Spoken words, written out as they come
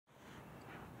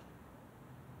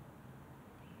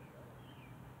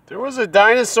There was a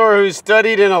dinosaur who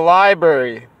studied in a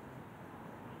library.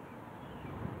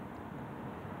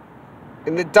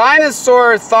 And the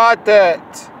dinosaur thought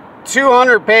that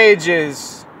 200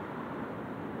 pages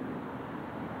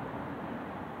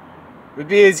would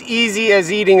be as easy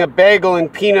as eating a bagel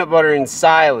and peanut butter in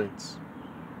silence.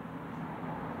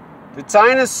 The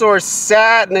dinosaur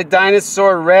sat, and the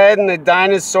dinosaur read, and the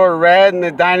dinosaur read, and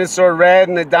the dinosaur read,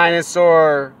 and the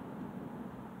dinosaur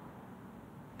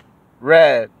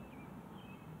read.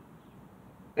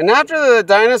 And after the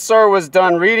dinosaur was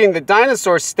done reading, the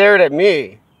dinosaur stared at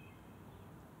me.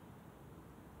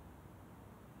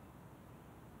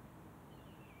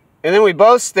 And then we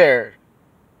both stared.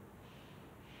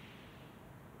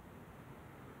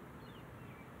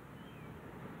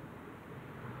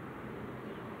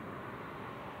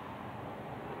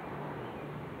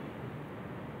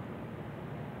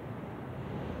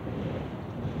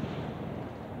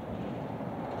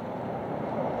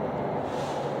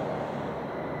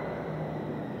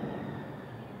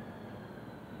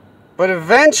 But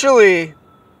eventually,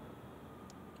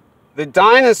 the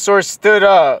dinosaur stood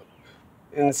up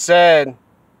and said,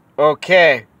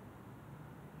 "Okay."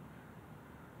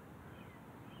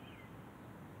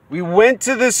 We went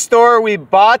to the store, we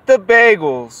bought the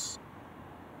bagels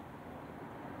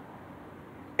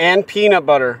and peanut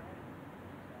butter.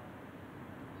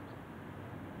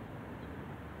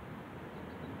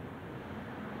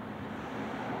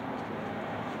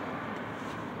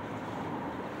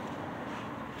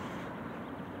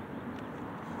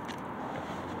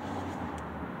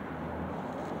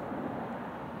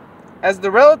 As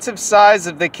the relative size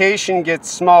of the cation gets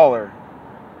smaller,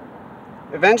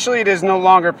 eventually it is no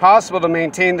longer possible to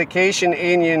maintain the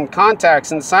cation-anion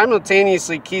contacts and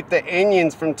simultaneously keep the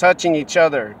anions from touching each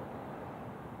other.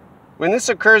 When this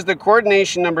occurs, the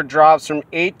coordination number drops from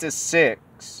 8 to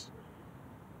 6,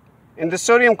 and the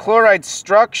sodium chloride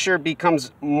structure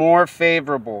becomes more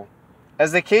favorable.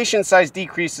 As the cation size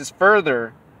decreases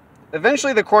further,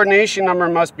 eventually the coordination number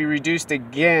must be reduced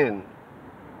again.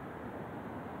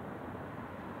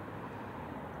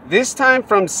 This time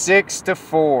from 6 to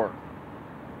 4.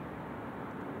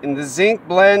 And the zinc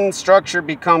blend structure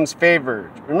becomes favored.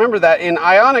 Remember that in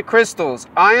ionic crystals,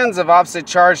 ions of opposite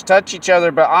charge touch each other,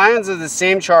 but ions of the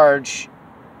same charge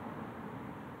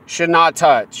should not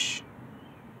touch.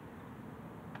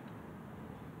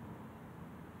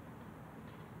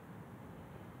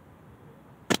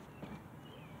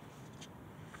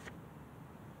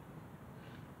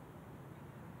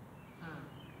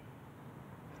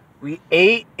 We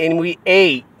ate and we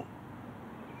ate.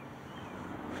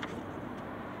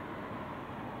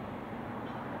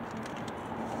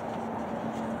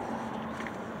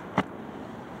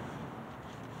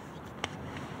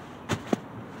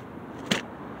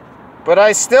 But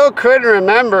I still couldn't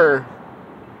remember.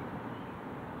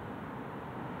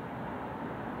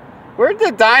 Where'd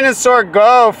the dinosaur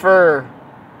go for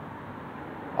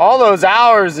all those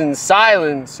hours in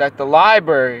silence at the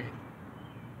library?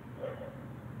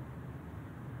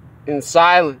 In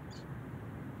silence.